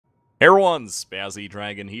Hey everyone, Spazzy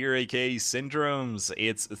Dragon here, aka Syndromes.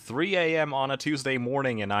 It's 3 a.m. on a Tuesday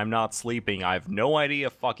morning and I'm not sleeping. I have no idea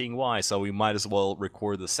fucking why, so we might as well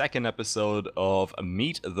record the second episode of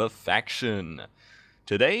Meet the Faction.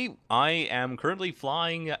 Today, I am currently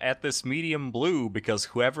flying at this medium blue because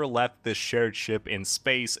whoever left this shared ship in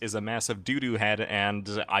space is a massive doo-doo head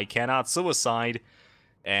and I cannot suicide.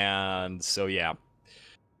 And so yeah.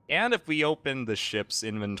 And if we open the ship's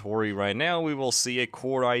inventory right now, we will see a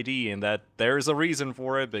core ID, and that there's a reason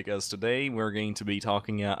for it, because today we're going to be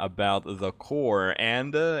talking about the core.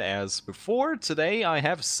 And as before, today I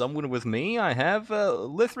have someone with me. I have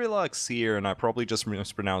Lythrilux here, and I probably just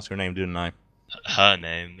mispronounced her name, didn't I? Her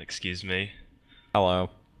name, excuse me. Hello.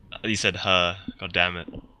 You said her. God damn it.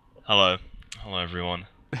 Hello. Hello, everyone.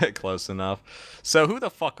 Close enough. So who the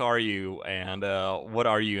fuck are you, and what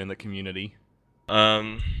are you in the community?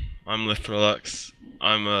 I'm Lythrilux.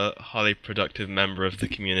 I'm a highly productive member of the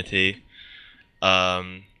community.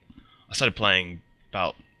 I started playing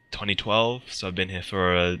about 2012, so I've been here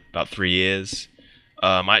for about 3 years.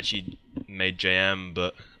 I actually made JM,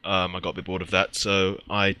 but I got a bit bored of that, so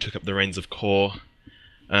I took up the reins of core,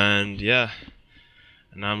 and yeah,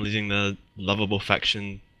 and now I'm leading the lovable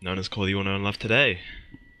faction known as Core that you all know and love today.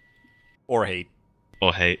 Or hate.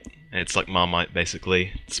 Or hate. It's like Marmite,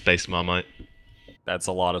 basically. Space Marmite. That's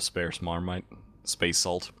a lot of sparse Marmite. Space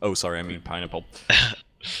salt. Oh, sorry, I mean pineapple.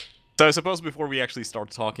 So I suppose before we actually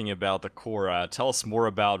start talking about the core, tell us more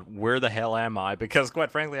about where the hell am I? Because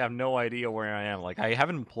quite frankly, I have no idea where I am. Like, I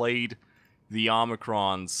haven't played the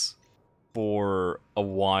Omicrons for a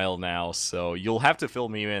while now, so you'll have to fill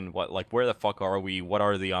me in. Where the fuck are we? What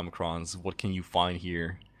are the Omicrons? What can you find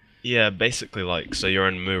here? Yeah, basically, like, so you're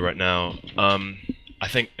in Mu right now. I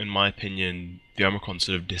think, in my opinion, the Omicron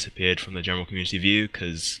sort of disappeared from the general community view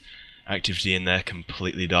because activity in there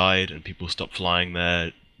completely died and people stopped flying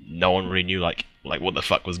there. No one really knew like what the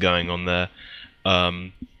fuck was going on there.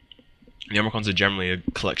 The Omicrons are generally a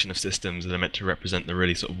collection of systems that are meant to represent the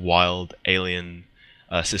really sort of wild alien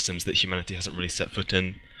systems that humanity hasn't really set foot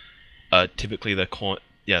in. Typically they're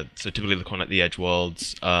typically they're at the edge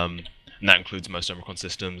worlds, and that includes most Omicron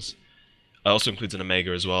systems. It also includes an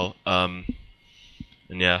Omega as well.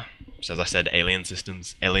 And yeah, so as I said, alien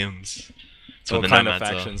systems, aliens. So the what kind of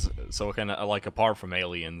nomads factions? So what kind of, like, apart from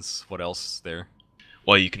aliens, what else is there?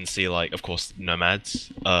 Well, you can see, like, of course,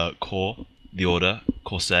 nomads, core, the order,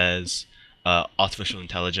 corsairs, artificial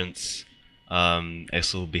intelligence.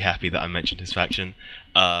 Ace will be happy that I mentioned his faction.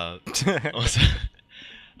 Also,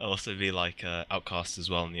 also be like outcasts as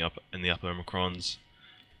well in the upper Omicrons.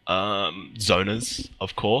 Zoners,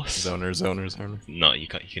 of course. Zoners. No, you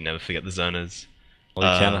can never forget the zoners.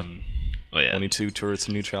 Well, you can. Oh yeah. 22 turrets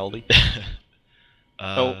of neutrality.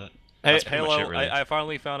 uh, Hey, that's pretty much hello, it, really. I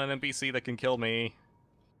finally found an NPC that can kill me.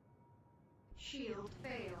 Shield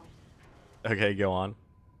failed. Okay, go on.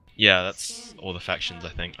 Yeah, that's all the factions, I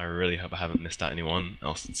think. I really hope I haven't missed out anyone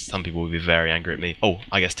else. Some people will be very angry at me. Oh,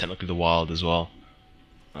 I guess technically the wild as well.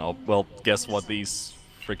 Oh, well, guess what? These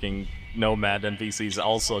freaking nomad NPCs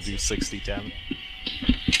also do 60-10.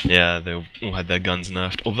 Yeah, they all had their guns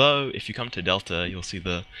nerfed. Although, if you come to Delta, you'll see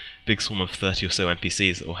the big swarm of 30 or so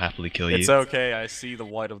NPCs that will happily kill you. It's okay, I see the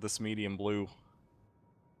white of this medium blue.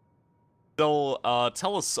 So,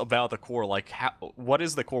 tell us about the core, like, what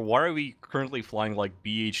is the core? Why are we currently flying, like,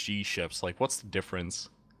 BHG ships? Like, what's the difference?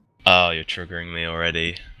 Oh, you're triggering me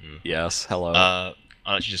already. Yes, hello. I'll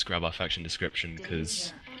actually just grab our faction description,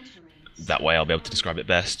 because that way I'll be able to describe it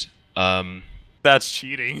best. That's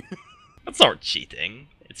cheating. That's not cheating.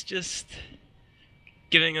 It's just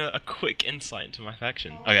giving a quick insight into my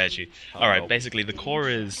faction. Okay, actually. Alright, basically the core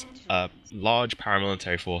is a large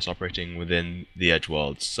paramilitary force operating within the Edge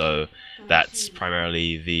worlds. So that's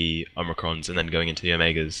primarily the Omicrons and then going into the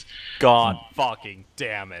Omegas. God fucking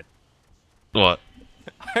damn it. What?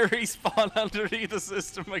 I respawned underneath the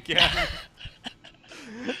system again.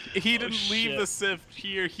 He didn't leave the sift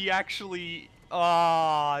here, he actually...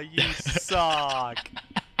 Ah, you suck.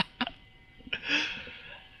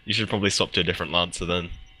 You should probably swap to a different Lancer then.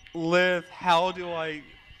 Liv,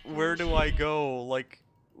 where do I go? Like,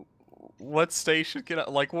 what station can I,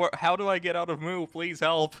 like, how do I get out of Mu? Please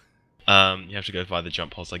help. You have to go via the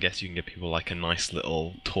jump holes. I guess you can give people like a nice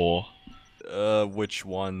little tour. Which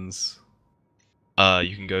ones?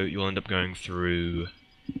 You'll end up going through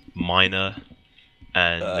Minor,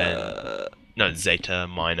 and then... No, Zeta,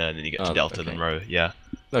 Minor, and then you get to Delta, then Rho, yeah.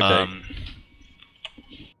 Okay.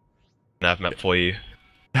 Nav map for you.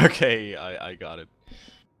 Okay, I got it.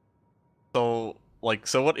 So, like,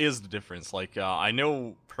 so what is the difference? Like, I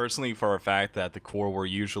know personally for a fact that the core were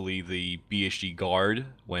usually the BHG guard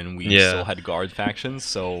when we still Yeah, had guard factions.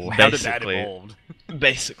 So how did that basically, evolve?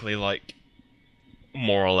 basically like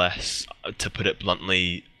more or less, to put it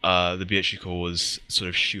bluntly, the BHG core was sort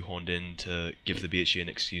of shoehorned in to give the BHG an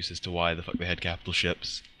excuse as to why the fuck they had capital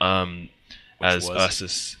ships. Which As was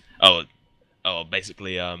Ursus,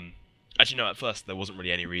 basically, actually no, at first there wasn't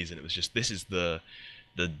really any reason. It was just this is the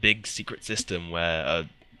big secret system where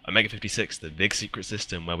Omega 56, the big secret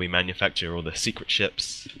system where we manufacture all the secret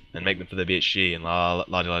ships and make them for the BHG and la la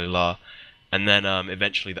la la la. And then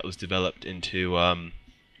eventually that was developed into a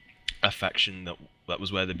faction that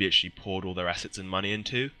was where the BHG poured all their assets and money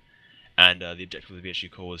into. And the objective of the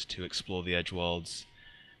BHG core was to explore the edge worlds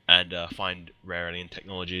and find rare alien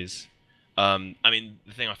technologies. I mean,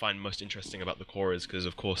 the thing I find most interesting about the core is because,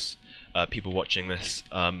 of course, people watching this,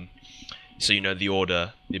 so you know the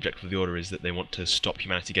Order, the objective of the Order is that they want to stop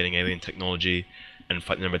humanity getting alien technology and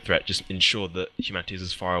fight the number threat, just ensure that humanity is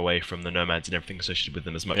as far away from the nomads and everything associated with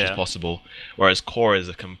them as much as yeah. possible. Whereas core is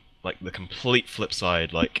like the complete flip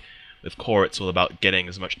side. Like with core, it's all about getting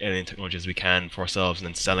as much alien technology as we can for ourselves and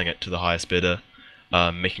then selling it to the highest bidder,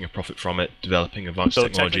 making a profit from it, developing advanced So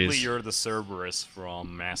technologies. technically, you're the Cerberus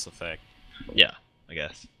from Mass Effect. Yeah, I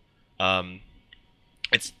guess.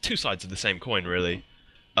 It's two sides of the same coin, really.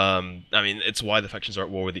 I mean, it's why the factions are at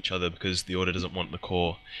war with each other, because the Order doesn't want the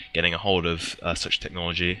core getting a hold of such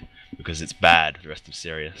technology, because it's bad for the rest of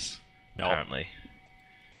Sirius, apparently.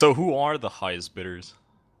 So who are the highest bidders?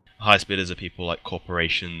 Highest bidders are people like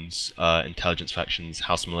corporations, intelligence factions,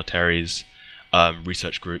 house militaries,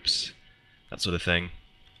 research groups, that sort of thing.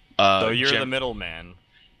 So you're the middleman.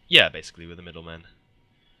 Yeah, basically, we're the middlemen.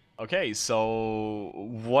 Okay, so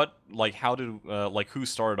what, like, how did, like, who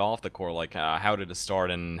started off the core? Like, how did it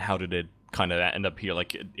start and how did it kind of end up here?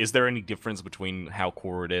 Like, is there any difference between how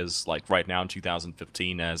core it is, like, right now in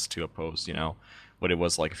 2015 as to opposed, you know, what it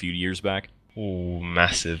was, like, a few years back? Oh,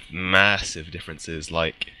 massive, massive differences.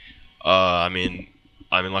 Like,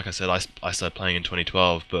 like I said, I started playing in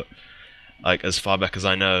 2012, but like as far back as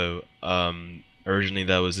I know, originally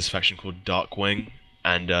there was this faction called Darkwing,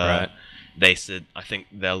 and Right. they said I think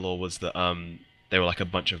their law was that they were like a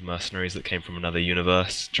bunch of mercenaries that came from another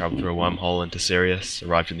universe, traveled through a wormhole into Sirius,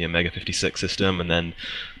 arrived in the Omega 56 system, and then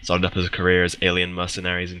started up as a career as alien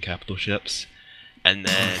mercenaries in capital ships. And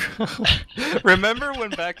then Remember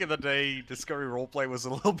when back in the day Discovery Roleplay was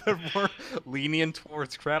a little bit more lenient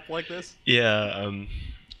towards crap like this? yeah,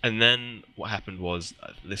 and then what happened was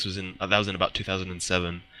this was in that was in about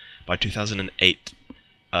 2007. By 2008,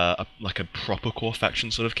 like a proper core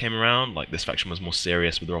faction sort of came around. Like this faction was more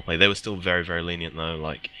serious with the roleplay. They were still very, very lenient though.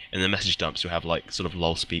 Like in the message dumps, you have like sort of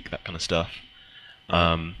lol speak, that kind of stuff.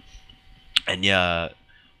 And yeah,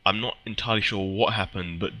 I'm not entirely sure what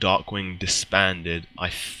happened, but Darkwing disbanded. I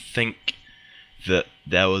think that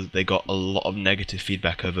they got a lot of negative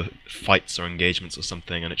feedback over fights or engagements or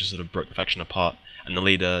something, and it just sort of broke the faction apart. And the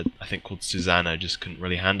leader, I think called Susanna, just couldn't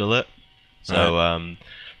really handle it. So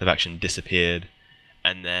the faction disappeared,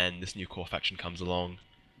 and then this new core faction comes along.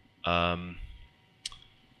 Or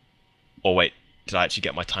wait, did I actually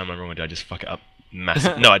get my timeline wrong, or did I just fuck it up?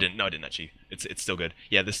 Massive. No, I didn't. No, I didn't actually. It's still good.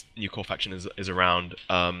 Yeah, this new core faction is around.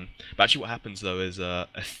 But actually, what happens though is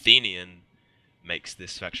Athenian makes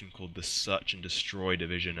this faction called the Search and Destroy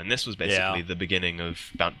Division, and this was basically the beginning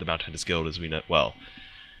of the Bounty Hunters Guild as we know. Well,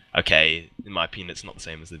 okay, in my opinion, it's not the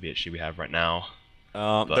same as the BHG we have right now.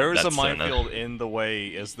 There is a minefield in the way.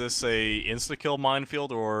 Is this a insta-kill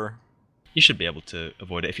minefield, or...? You should be able to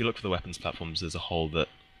avoid it. If you look for the weapons platforms, there's a hole that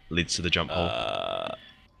leads to the jump hole.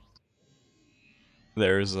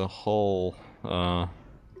 There's a hole. Alright.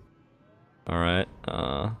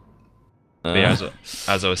 Yeah,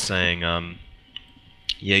 as I was saying,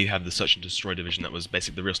 yeah, you have the Search and Destroy division that was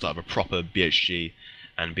basically the real start of a proper BHG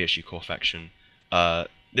and BHG core faction.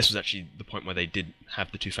 This was actually the point where they did have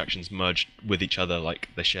the two factions merged with each other, like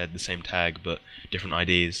they shared the same tag but different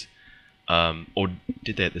IDs. Or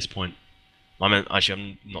did they at this point? Actually,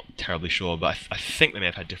 I'm not terribly sure, but I think they may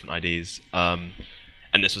have had different IDs.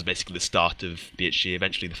 And this was basically the start of BHG.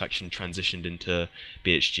 Eventually, the faction transitioned into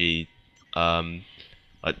BHG. With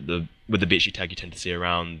the BHG tag you tend to see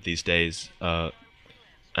around these days,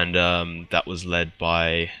 and that was led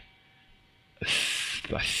by,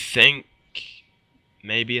 I think,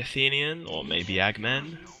 maybe Athenian or maybe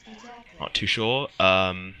Agmen. Not too sure.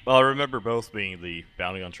 Well, I remember both being the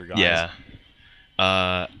bounty hunter guys. Yeah,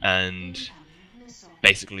 and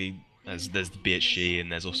basically, there's the BHG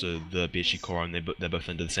and there's also the BHG core, and they're both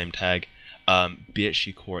under the same tag.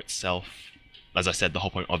 BHG core itself as I said, the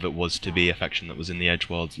whole point of it was to be a faction that was in the Edge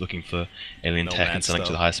worlds looking for alien tech Nomad and selling to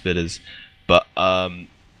stuff. the highest bidders. But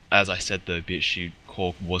as I said, the BHG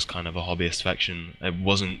core was kind of a hobbyist faction. It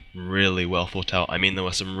wasn't really well thought out. I mean, there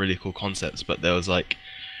were some really cool concepts, but there was like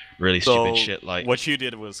really stupid So shit like what you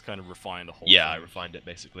did was kind of refine the whole yeah, I thing. refined it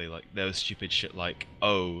basically. Like there was stupid shit like,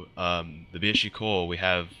 oh, the BHG core, we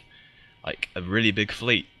have like a really big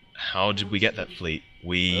fleet. How did we get that fleet?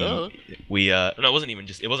 We no, it wasn't even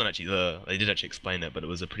just. It wasn't actually they did actually explain it, but it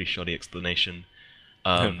was a pretty shoddy explanation.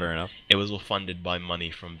 Fair enough. It was all funded by money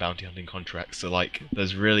from bounty hunting contracts. So like,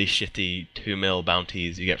 those really shitty 2 mil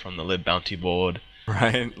bounties you get from the Lib Bounty Board.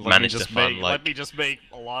 Right. Managed to fund like let me just make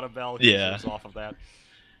a lot of value yeah, off of that.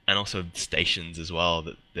 and also stations as well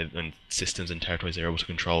that and systems and territories they're able to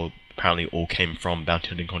control apparently all came from bounty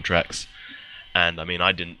hunting contracts. And I mean,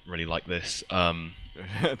 I didn't really like this.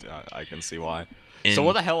 I can see why. In, So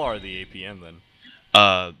what the hell are the APM then?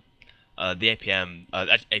 The APM,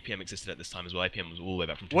 APM existed at this time as well. APM was all the way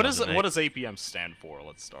back from What 2008. what does APM stand for?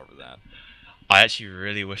 Let's start with that. I actually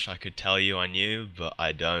really wish I could tell you I knew, but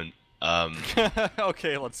I don't.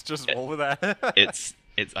 Okay, let's just roll with that. it's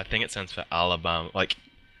I think it stands for Alabama. Like,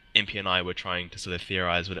 Impy and I were trying to sort of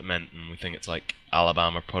theorize what it meant, and we think it's like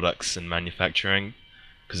Alabama Products and Manufacturing,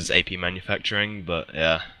 because it's AP Manufacturing. But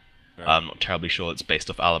yeah, Right. I'm not terribly sure. It's based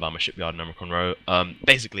off Alabama Shipyard in Emerald Row.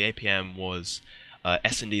 Basically, APM was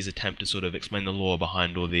S&D's attempt to sort of explain the lore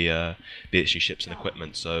behind all the BHG ships and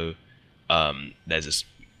equipment. So there's this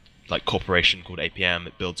like corporation called APM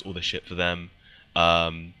that builds all the shit for them.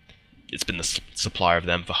 It's been the supplier of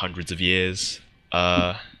them for hundreds of years.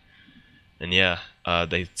 And yeah,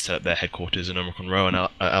 they set up their headquarters in Omicron Row and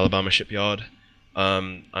Alabama Shipyard.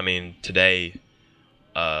 I mean, today,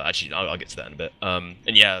 actually, I'll get to that in a bit. And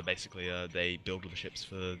yeah, basically, they build all the ships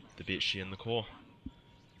for the BHG and the core.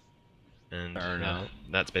 And Fair enough.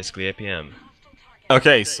 that's basically APM.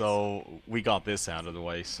 Okay, so we got this out of the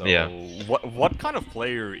way. So Yeah. what kind of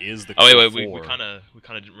player is the Oh core wait, we for? kind of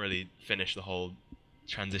didn't really finish the whole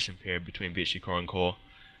transition period between BHG core and core.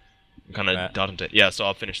 We kind of Right. dived into it. Yeah, so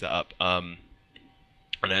I'll finish that up. I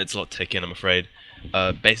know it's a lot to take in, I'm afraid.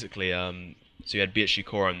 Basically, so you had BHG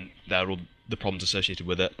core and there were all the problems associated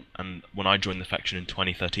with it. And when I joined the faction in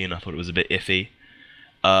 2013, I thought it was a bit iffy.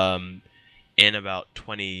 In about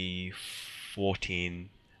 2014,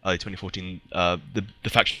 early 2014, the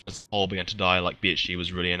faction as a whole began to die. Like, BHG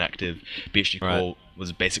was really inactive. BHG core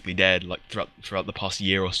was basically dead. Like, throughout the past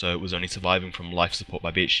year or so, it was only surviving from life support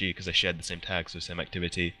by BHG because they shared the same tags, so the same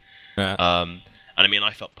activity. Right. And I mean,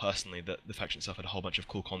 I felt personally that the faction itself had a whole bunch of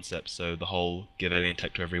cool concepts. So the whole give alien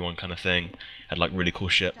tech to everyone kind of thing had like really cool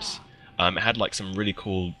ships. It had like some really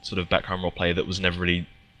cool sort of background roleplay that was never really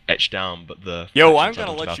etched down, but the Yo, faction I'm itself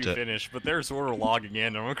gonna let about you it. finish, but there's order logging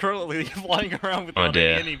in, and I'm currently flying around Oh, without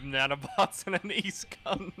dear. any nanobots and any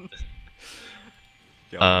guns.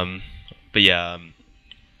 But yeah,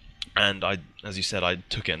 and as you said, I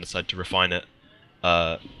took it and decided to refine it.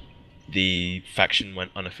 The faction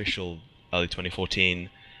went unofficial early 2014.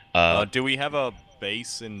 Do we have a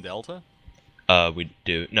base in Delta? We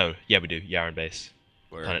do. No, yeah, we do. Yaren base.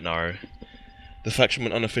 Where? Planet Naro. The faction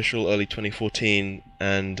went unofficial early 2014,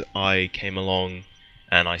 and I came along,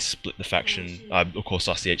 and I split the faction. I, of course,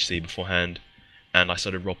 asked the HC beforehand, and I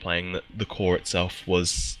started role-playing that the core itself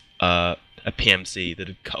was a PMC that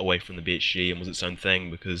had cut away from the BHG and was its own thing,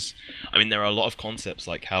 because, I mean, there are a lot of concepts,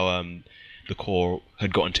 like how the core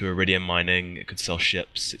had got into iridium mining, it could sell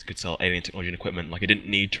ships, it could sell alien technology and equipment. Like, it didn't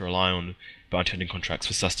need to rely on bounty hunting contracts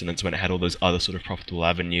for sustenance when it had all those other sort of profitable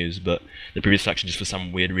avenues, but the previous faction just for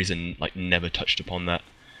some weird reason like never touched upon that.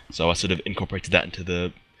 So I sort of incorporated that into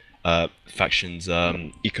the faction's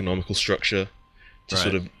economical structure to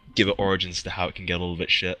sort of give it origins to how it can get a little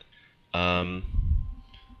bit shit. And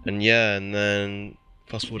yeah, and then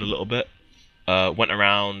fast forward a little bit, went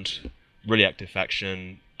around, really active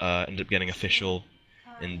faction, ended up getting official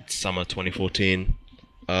in summer 2014.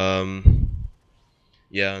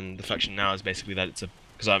 Yeah, and the faction now is basically that it's a...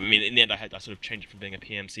 Because, I mean, in the end, I sort of changed it from being a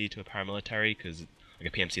PMC to a paramilitary, because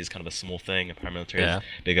like, a PMC is kind of a small thing, a paramilitary is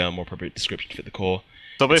bigger, more appropriate description to fit the core.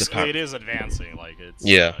 So basically, it is advancing, like, it's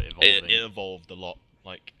evolving. evolving. It evolved a lot.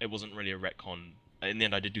 Like, it wasn't really a retcon. In the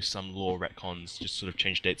end, I did do some lore retcons, just sort of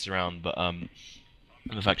change dates around, but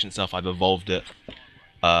the faction itself, I've evolved it.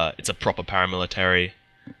 It's a proper paramilitary,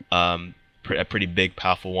 a pretty big,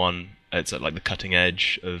 powerful one. It's at, like, the cutting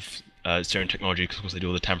edge of Syrian technology, because of course they do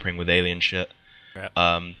all the tampering with alien shit.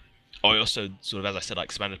 I also sort of, as I said, I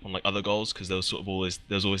expanded upon like other goals, because there was always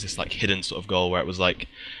this like hidden sort of goal where it was like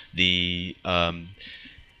the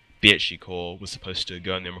BHG core was supposed to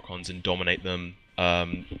go in the Omicrons and dominate them,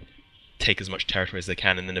 take as much territory as they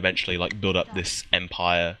can, and then eventually like build up this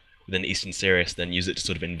empire within Eastern Sirius, then use it to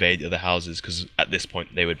sort of invade the other houses, because at this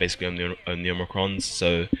point they would basically own the Omicrons,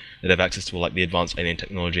 so they'd have access to all like the advanced alien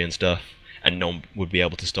technology and stuff, and no one would be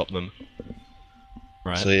able to stop them.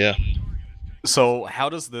 Right. So yeah. So how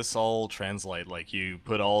does this all translate? Like, you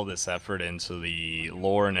put all this effort into the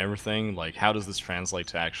lore and everything. Like, how does this translate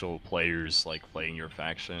to actual players, like, playing your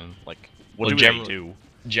faction? Like, what do they do?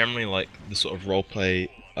 Generally, like, the sort of roleplay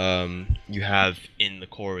you have in the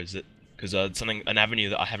core is that, because an avenue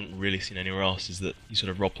that I haven't really seen anywhere else is that you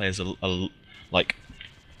sort of roleplay as like,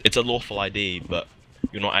 it's a lawful ID, but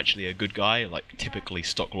you're not actually a good guy, like, typically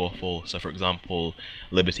stock lawful. So, for example,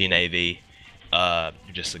 Liberty Navy,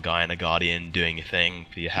 you're just a guy and a guardian doing your thing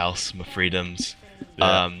for your house, my freedoms.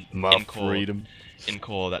 Yeah, freedom. In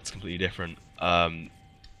core, that's completely different.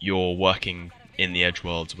 You're working in the edge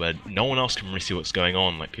worlds where no one else can really see what's going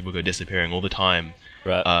on. Like, people go disappearing all the time.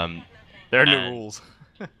 Right. There are new rules.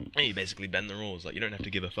 And you basically bend the rules. Like, you don't have to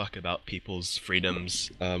give a fuck about people's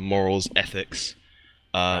freedoms, morals, ethics.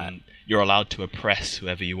 Right. You're allowed to oppress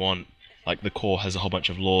whoever you want. Like, the core has a whole bunch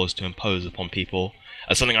of laws to impose upon people.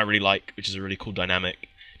 Something I really like, which is a really cool dynamic.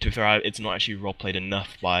 To be fair, it's not actually roleplayed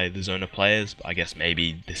enough by the Zona players, but I guess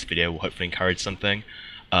maybe this video will hopefully encourage something.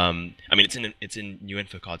 I mean, it's in new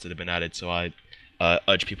info cards that have been added, so I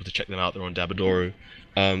urge people to check them out. They're on Dabadoru.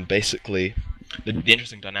 Basically, the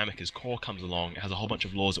interesting dynamic is Core comes along, it has a whole bunch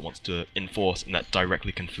of laws it wants to enforce, and that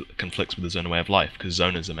directly conflicts with the Zona way of life, because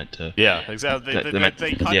Zonas are meant to... Yeah, exactly.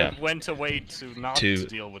 They kind of went away to not to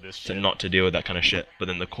deal with this shit. Not to deal with that kind of shit, but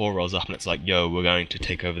then the Core rolls up and it's like, yo, we're going to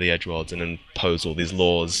take over the Edgeworlds and impose all these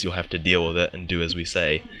laws, you'll have to deal with it and do as we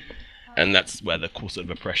say. And that's where the cool sort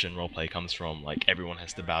of oppression roleplay comes from, like, everyone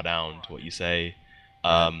has to bow down to what you say,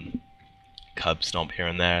 curb stomp here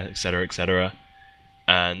and there, etc, etc.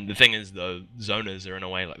 And the thing is, though, Zonas are in a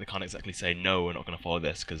way, like, they can't exactly say, no, we're not going to follow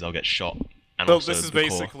this, because they'll get shot. And so this is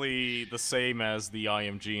basically the same as the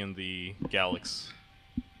IMG and the Galax.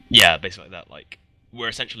 Yeah, basically like that. Like, we're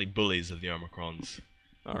essentially bullies of the Omicrons.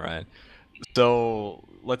 Alright. So,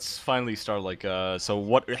 let's finally start, like,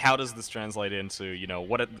 so how does this translate into, you know,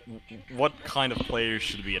 what kind of players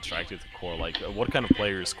should be attracted to Core? Like, what kind of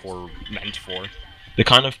player is Core meant for? The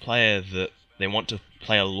kind of player that they want to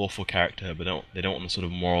play a lawful character, but they don't want the sort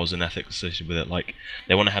of morals and ethics associated with it. Like,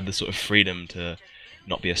 they want to have the sort of freedom to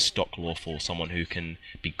not be a stock lawful, someone who can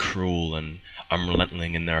be cruel and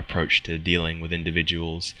unrelenting in their approach to dealing with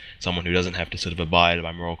individuals, someone who doesn't have to sort of abide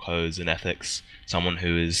by moral codes and ethics, someone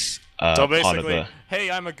who is so basically, part of the...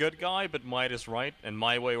 hey, I'm a good guy, but might is right, and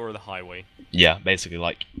my way or the highway. Yeah, basically,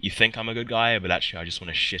 like, you think I'm a good guy, but actually I just want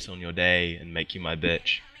to shit on your day and make you my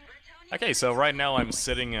bitch. Okay, so right now I'm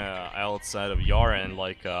sitting outside of Yara, and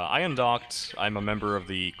like I undocked. I'm a member of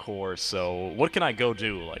the core, so what can I go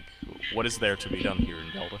do? Like, what is there to be done here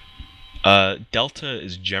in Delta? Delta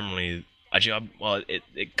is generally actually well,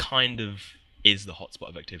 it kind of is the hotspot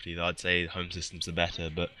of activity. Though I'd say home systems are better,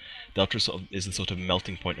 but Delta is the sort of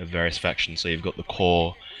melting point of various factions. So you've got the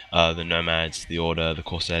core, the Nomads, the Order, the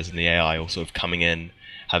Corsairs, and the AI all sort of coming in,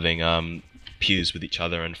 having pews with each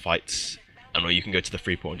other and fights. And or you can go to the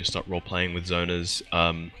free port and just start role-playing with Zonas.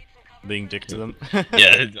 Being dick to them.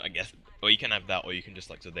 Yeah, I guess. Or you can have that, or you can just,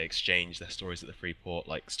 like, so they exchange their stories at the free port,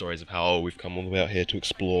 like, stories of how, oh, we've come all the way out here to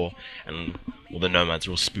explore, and all the Nomads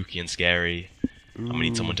are all spooky and scary, and we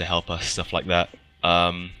need someone to help us, stuff like that.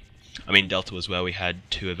 I mean, Delta was where we had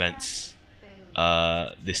 2 events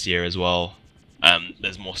this year as well.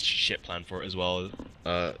 There's more shit planned for it as well.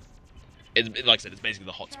 Like I said, it's basically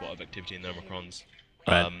the hotspot of activity in the Omicrons.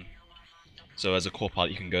 Right. So as a core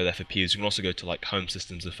pilot, you can go there for pews. You can also go to like home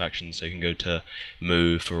systems of factions. So you can go to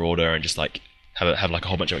Mu for Order and just like have like a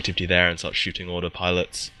whole bunch of activity there and start shooting Order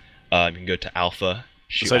pilots. You can go to Alpha,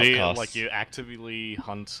 shoot so outcasts. you actively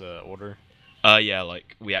hunt Order? Yeah,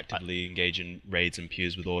 like we actively engage in raids and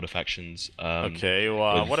pews with Order factions. Okay,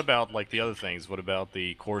 well, what about like the other things? What about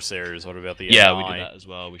the Corsairs? What about the AI? AI? We do that as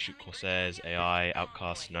well. We shoot Corsairs, AI,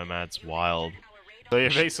 Outcasts, Nomads, Wild. So you're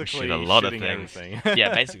basically shoot a lot of things. Everything.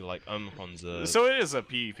 Yeah, basically like Omicron's a... So it is a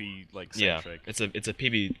PvP like centric. Yeah, it's a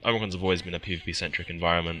PvP. Omicrons have always been a PvP centric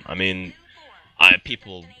environment. I mean,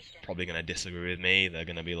 people probably gonna disagree with me. They're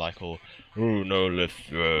gonna be like, oh no,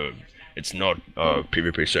 it's not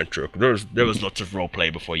PvP centric. There was lots of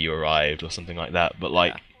roleplay before you arrived or something like that. But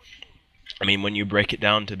like, I mean, when you break it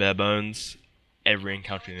down to bare bones, every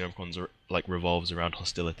encounter in the Omicrons like revolves around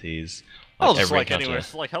hostilities. Oh, Like just every like encounter. anywhere.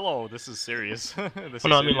 It's like, hello, this is serious. This Well, is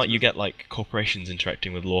no, I mean serious like you business. get like corporations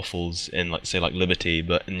interacting with lawfuls in like say like Liberty,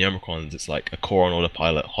 but in the Omicrons it's like a core on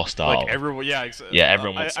autopilot, Like hostile. everyone, yeah. Yeah, I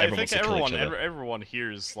everyone think wants to kill each other. everyone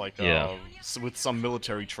here is like Yeah, with some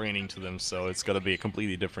military training to them, so it's gonna be a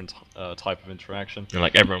completely different type of interaction. and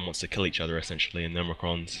like everyone wants to kill each other essentially in the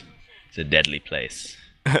Omicrons. It's a deadly place.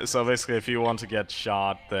 So basically, if you want to get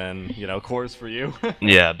shot, then course for you.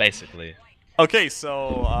 Yeah, basically. Okay,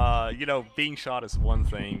 so being shot is one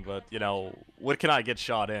thing, but what can I get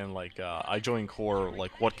shot in? Like, I joined Core.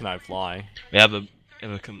 Like, what can I fly? We have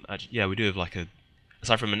yeah, we do have like a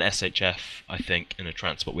aside from an SHF, I think, in a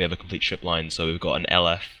transport, we have a complete ship line. So we've got an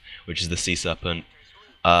LF, which is the Sea Serpent.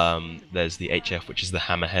 There's the HF, which is the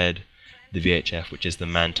Hammerhead. The VHF, which is the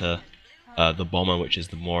Manta. The Bomber, which is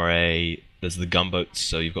the Moray. There's the gunboats,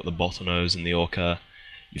 so you've got the Bottlenose and the Orca.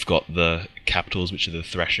 You've got the Capitals, which are the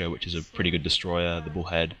Thresher, which is a pretty good destroyer. The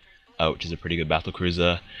Bullhead, which is a pretty good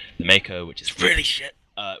battlecruiser. The Mako, which is really shit,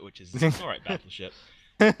 which is an alright battleship.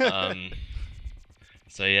 Um,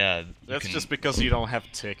 so yeah, That's just because you don't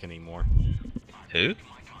have Tick anymore. Who?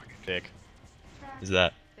 Tick, Is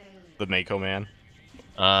that? the Mako man.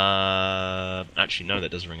 Actually, no,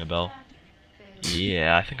 that does ring a bell.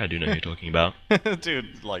 Yeah, I think I do know who you're talking about.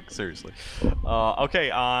 Dude, like, seriously. Okay,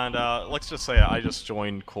 and let's just say I just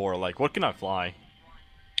joined Core. Like, what can I fly?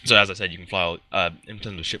 So as I said, you can fly. In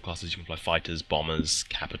terms of ship classes, you can fly fighters, bombers,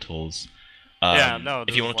 capitals. Yeah, no,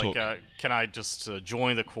 If you this want is to like, talk, can I just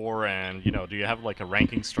join the Core and, do you have, like, a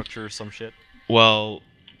ranking structure or some shit? well,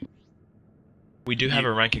 we do have You-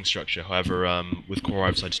 a ranking structure. However, with core,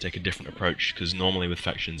 I've decided to take a different approach because normally with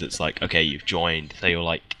factions, it's like, okay, you've joined. Say you're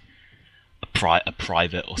like a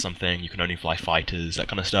private or something. You can only fly fighters, that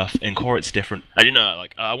kind of stuff. In core, it's different. I do know.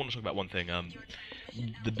 Like, I want to talk about one thing.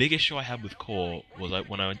 The big issue I had with core was like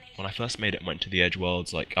when I first made it and went to the Edge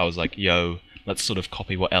Worlds. Like, I was like, yo, let's sort of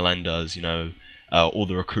copy what LN does. All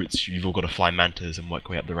the recruits, you've all got to fly mantas and work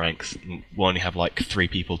way up the ranks. We'll only have like 3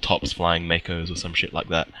 people tops flying Makos or some shit like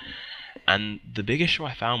that. And the big issue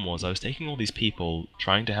I found was I was taking all these people,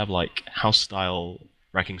 trying to have like house-style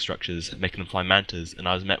ranking structures, making them fly mantas, and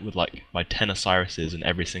I was met with like by 10 Osirises in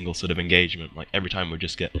every single sort of engagement. Like every time we'd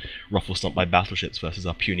just get ruffle stomped by battleships versus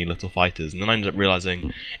our puny little fighters. And then I ended up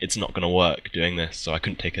realizing it's not going to work doing this, so I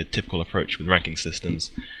couldn't take a typical approach with ranking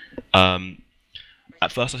systems.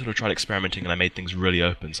 At first I sort of tried experimenting and I made things really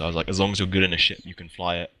open, so I was like, as long as you're good in a ship, you can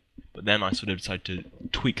fly it. But then I sort of decided to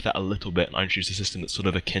tweak that a little bit, and I introduced a system that's sort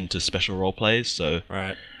of akin to special role plays. So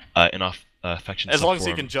Right. in our faction As long as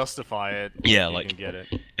you subforum- can justify it, Yeah, you like- can get it.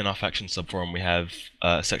 in our faction subforum, we have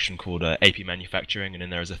a section called AP Manufacturing, and in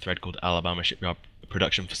there is a thread called Alabama Shipyard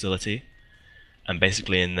Production Facility. And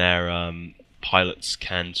basically in there, pilots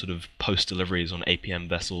can sort of post deliveries on APM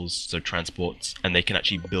vessels, so transports, and they can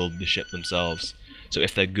actually build the ship themselves. So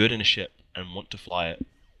if they're good in a ship and want to fly it,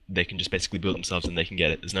 they can just basically build it themselves and they can get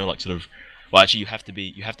it. There's no like sort of, well, actually you have to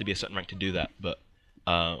be a certain rank to do that, but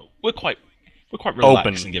we're quite relaxed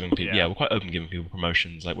Open, in giving people, yeah. we're quite open giving people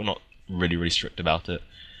promotions. Like we're not really strict about it.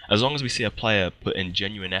 As long as we see a player put in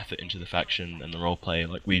genuine effort into the faction and the roleplay,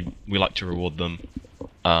 like we like to reward them.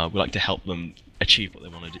 We like to help them achieve what they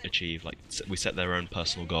want to achieve. Like we set their own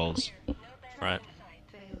personal goals. Right.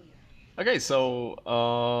 Okay,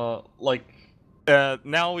 so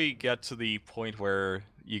now we get to the point where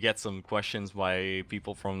you get some questions by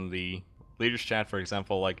people from the leaders chat, for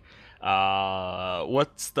example, like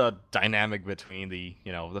what's the dynamic between the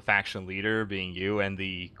faction leader being you and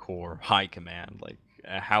the core high command? Like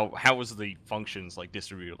how is the functions like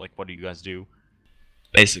distributed? Like what do you guys do?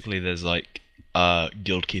 Basically, there's like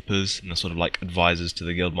guild keepers and they're sort of like advisors to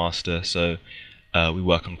the guild master. So we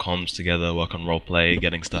work on comms together, work on roleplay,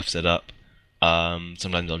 getting stuff set up.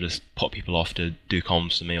 Sometimes I'll just pop people off to do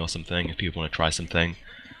comms for me or something if people want to try something.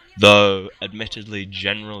 Though, admittedly,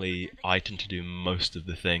 generally, I tend to do most of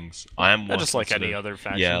the things. I am Just like working any sort of- other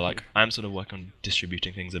faction. Yeah, like I'm sort of working on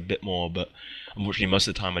distributing things a bit more, but unfortunately, most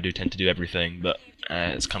of the time I do tend to do everything. But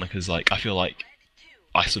it's kind of because like I feel like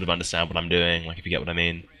I sort of understand what I'm doing. Like if you get what I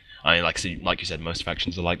mean. I mean, like you said, most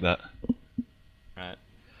factions are like that. Right.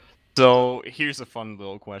 So here's a fun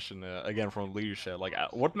little question again from leadership. Like,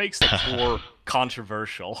 what makes the core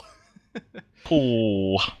controversial?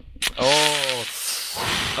 Oh, Oh,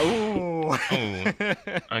 oh.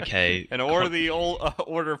 okay. And or the old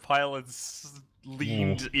order pilots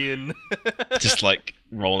leaned in. Just like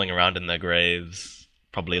rolling around in their graves,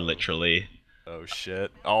 probably literally. Oh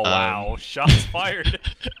shit! Oh wow! Shots fired.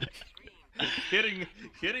 hitting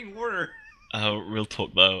order. Real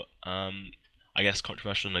talk though. I guess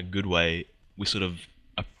controversial in a good way. We sort of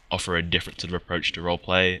offer a different sort of approach to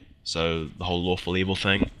roleplay. So the whole lawful evil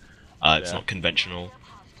thing. It's not conventional.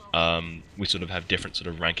 We sort of have different sort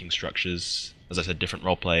of ranking structures. As I said, different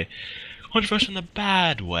roleplay. Controversial in a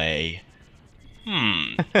bad way.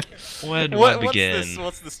 Where do I begin?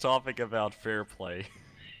 What's this topic about fair play?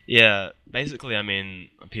 Yeah, basically, I mean,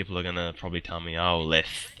 people are gonna probably tell me, "Oh,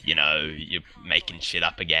 Lith, you know, you're making shit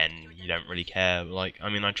up again. You don't really care." Like, I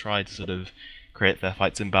mean, I try to sort of create fair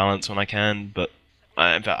fights in balance when I can, but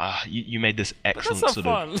in fact, you made this But that's excellent not sort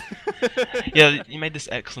fun. of yeah, you made this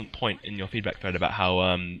excellent point in your feedback thread about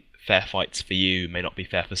how fair fights for you may not be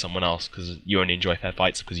fair for someone else because you only enjoy fair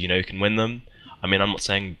fights because you know you can win them. I mean, I'm not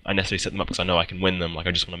saying I necessarily set them up because I know I can win them. Like,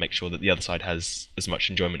 I just want to make sure that the other side has as much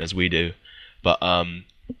enjoyment as we do. But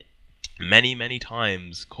many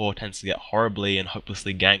times, core tends to get horribly and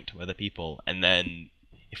hopelessly ganked by other people, and then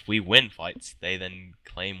if we win fights, they then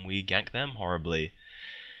claim we gank them horribly.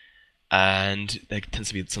 And there tends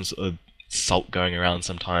to be some sort of salt going around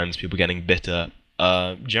sometimes, people getting bitter.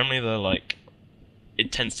 Generally, though, like,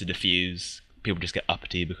 it tends to diffuse. People just get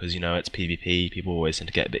uppity because, you know, it's PvP. People always tend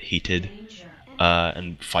to get a bit heated.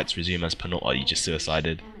 And fights resume as per normal. Oh, you just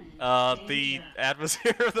suicided. The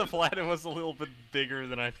atmosphere of the planet was a little bit bigger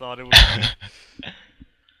than I thought it would be.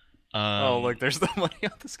 Oh, look, there's no money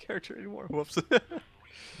on this character anymore. Whoops.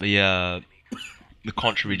 But yeah, the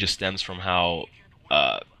contrary just stems from how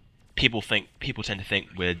people tend to think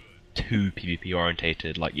we're too PvP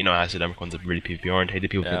orientated. Like, you know, how I said Omicron's are really PvP orientated.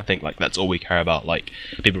 People can think like that's all we care about. Like,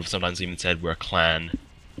 people have sometimes even said we're a clan.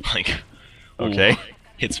 Like, okay,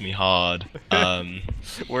 hits me hard.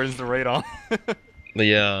 Where's the raid on? But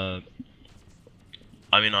yeah,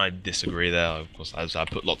 I mean, I disagree there. Of course, as I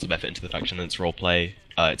put lots of effort into the faction and its roleplay,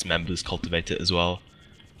 its members cultivate it as well,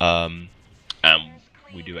 and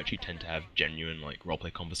we do actually tend to have genuine like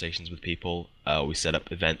roleplay conversations with people. We set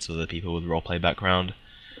up events with other people with roleplay background.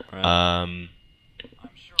 Right.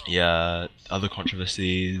 Yeah, other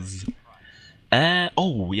controversies.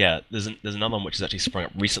 Oh yeah, there's another one which has actually sprung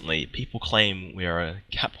up recently. People claim we are a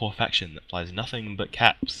cap whore faction that flies nothing but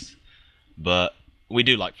caps, but we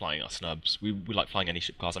do like flying our snubs. We like flying any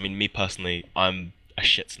ship class. I mean, me personally, I'm a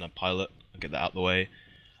shit snub pilot. I'll get that out of the way.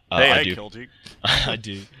 Hey, I killed you.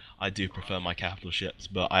 I do prefer my capital ships,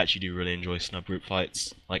 but I actually do really enjoy snub group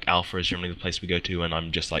fights. Like, Alpha is generally the place we go to, and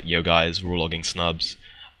I'm just like, yo guys, we're all logging snubs.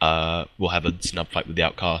 We'll have a snub fight with the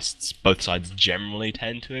outcasts. Both sides generally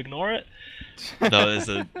tend to ignore it, though there's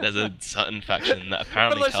a certain faction that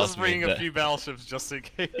apparently but tells me that... let's just bring a few battleships just in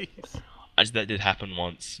case. Actually, that did happen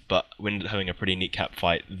once, but we ended up having a pretty neat cap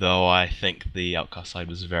fight, though I think the outcast side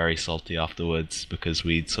was very salty afterwards because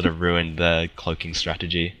we sort of ruined their cloaking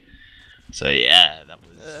strategy. So yeah, that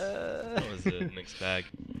was a mixed bag.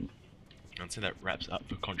 I'd say that wraps up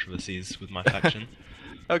the controversies with my faction.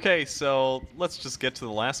 Okay, so let's just get to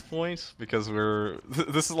the last point, because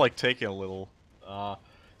this is like taking a little...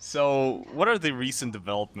 So, what are the recent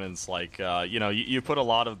developments? Like, you know, you put a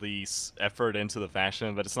lot of these effort into the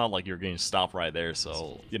faction, but it's not like you're going to stop right there.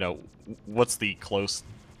 So, you know, what's the close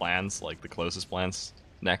plans, like the closest plans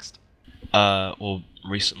next? Well,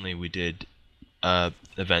 recently we did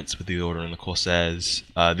events with the Order and the Corsairs.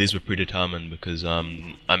 These were predetermined because, I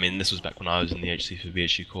mean, this was back when I was in the HC for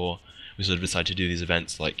BHC Corps. We sort of decided to do these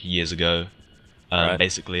events like years ago. Right.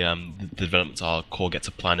 Basically, the developments are Corps gets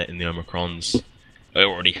a planet in the Omicrons. It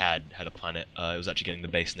already had a planet. It was actually getting the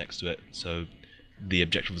base next to it. So the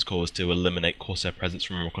objective of this Corps was to eliminate Corsair presence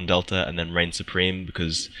from Omicron Delta and then reign supreme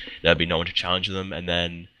because there'd be no one to challenge them. And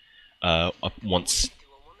then once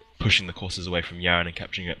pushing the Corsairs away from Yaren and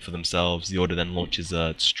capturing it for themselves, the Order then launches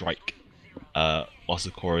a strike whilst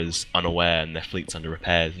the Corps is unaware and their fleet's under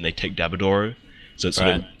repairs, and they take Dabadoru. So it's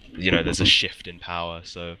sort of, you know, there's a shift in power.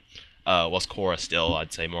 So whilst Corps are still,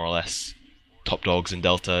 I'd say, more or less top dogs in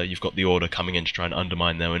Delta, you've got the Order coming in to try and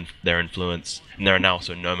undermine their influence, and there are now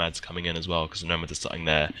also nomads coming in as well, because the nomads are starting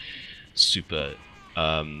their super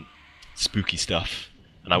spooky stuff.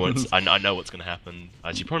 And I know what's going to happen.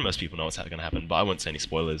 Actually, probably most people know what's going to happen, but I won't say any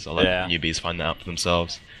spoilers. I'll let newbies find that out for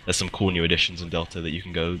themselves. There's some cool new additions in Delta that you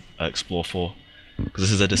can go explore for, because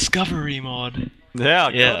this is a discovery mod.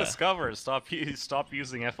 Yeah, go discover. Stop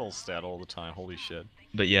using Ethelstat all the time. Holy shit.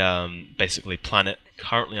 But yeah, basically planet.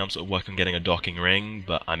 Currently, I'm sort of working on getting a docking ring,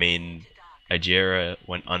 but I mean, Ajira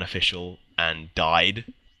went unofficial and died,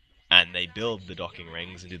 and they build the docking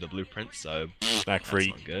rings and do the blueprints. So snack free.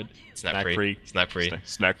 That's not good. Snack free. Snack free.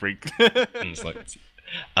 Snack free. And it's like,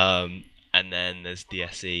 and then there's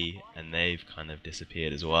DSE, and they've kind of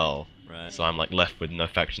disappeared as well. Right. So I'm like left with no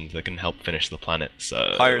factions that can help finish the planet.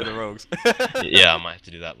 So hire the rogues. Yeah, I might have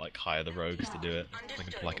to do that. Like hire the rogues to do it. I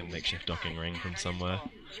can pull like a makeshift docking ring from somewhere.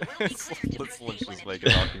 let's just make a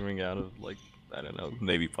docking ring out of like I don't know,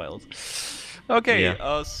 Navy pilots. Okay,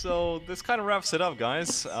 Yeah. so this kind of wraps it up,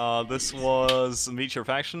 guys. This was Meet Your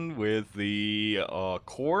Faction with the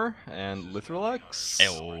Core and Lythrilux.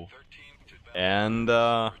 Ew. And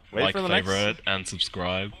wait Like, for the next. favorite, and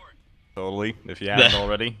subscribe. Totally, if you haven't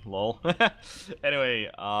already. Lol. Anyway,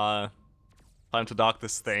 time to dock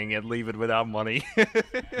this thing and leave it without money.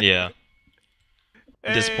 Yeah.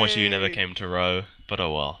 Disappointed you never Hey! came to row, but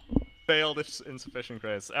oh well. Failed insufficient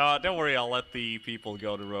credits. Don't worry, I'll let the people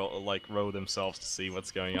go to row themselves to see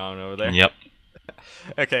what's going on over there. Yep.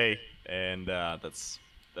 Okay, and that's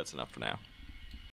enough for now.